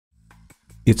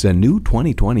It's a new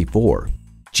 2024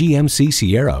 GMC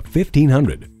Sierra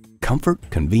 1500. Comfort,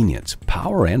 convenience,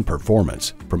 power, and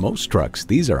performance. For most trucks,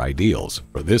 these are ideals.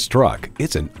 For this truck,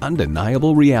 it's an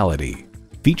undeniable reality.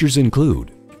 Features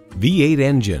include V8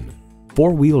 engine,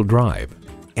 4-wheel drive,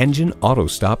 engine auto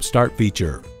stop start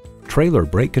feature, trailer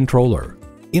brake controller,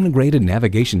 integrated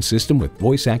navigation system with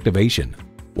voice activation,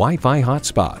 Wi-Fi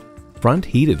hotspot, front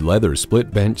heated leather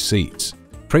split bench seats,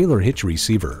 trailer hitch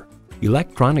receiver,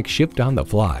 electronic shift on the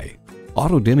fly,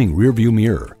 auto dimming rearview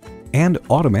mirror, and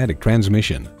automatic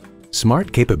transmission.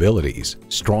 Smart capabilities,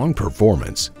 strong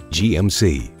performance,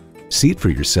 GMC. See it for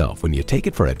yourself when you take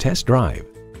it for a test drive.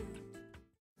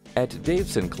 At Dave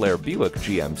Sinclair Buick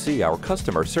GMC, our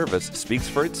customer service speaks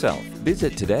for itself.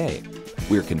 Visit today.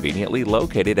 We're conveniently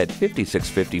located at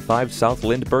 5655 South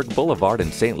Lindbergh Boulevard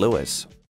in St. Louis.